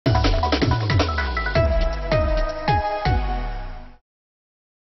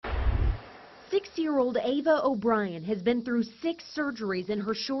16-year-old Ava O'Brien has been through 6 surgeries in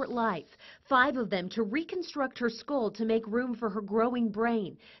her short life, 5 of them to reconstruct her skull to make room for her growing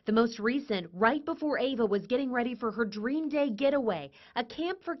brain. The most recent, right before Ava was getting ready for her dream day getaway, a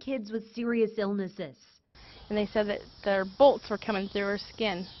camp for kids with serious illnesses. And they said that their bolts were coming through her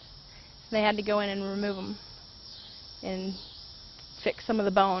skin. They had to go in and remove them and fix some of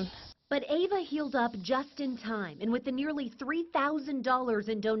the bone. But Ava healed up just in time, and with the nearly $3,000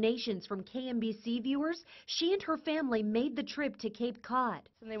 in donations from KMBC viewers, she and her family made the trip to Cape Cod.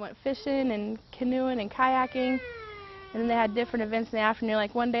 And they went fishing and canoeing and kayaking, and then they had different events in the afternoon.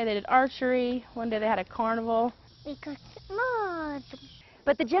 Like one day they did archery, one day they had a carnival.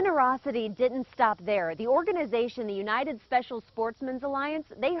 But the generosity didn't stop there. The organization, the United Special Sportsmen's Alliance,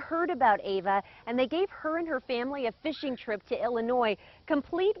 they heard about Ava, and they gave her and her family a fishing trip to Illinois,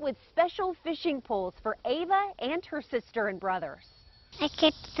 complete with special fishing poles for Ava and her sister and brothers. I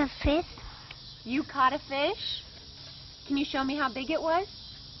caught the fish. You caught a fish? Can you show me how big it was?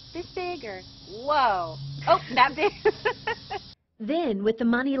 This big or? Whoa. Oh, that big. Then, with the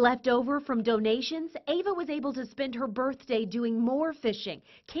money left over from donations, Ava was able to spend her birthday doing more fishing,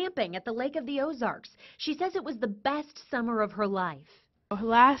 camping at the Lake of the Ozarks. She says it was the best summer of her life.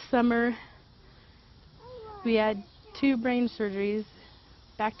 Last summer, we had 2 brain surgeries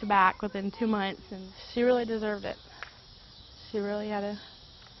back to back within 2 months, and she really deserved it. She really had a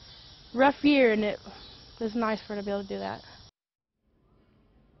rough year, and it was nice for her to be able to do that.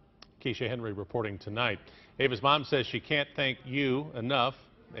 Keisha Henry reporting tonight. Ava's mom says she can't thank you enough.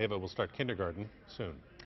 Ava will start kindergarten soon.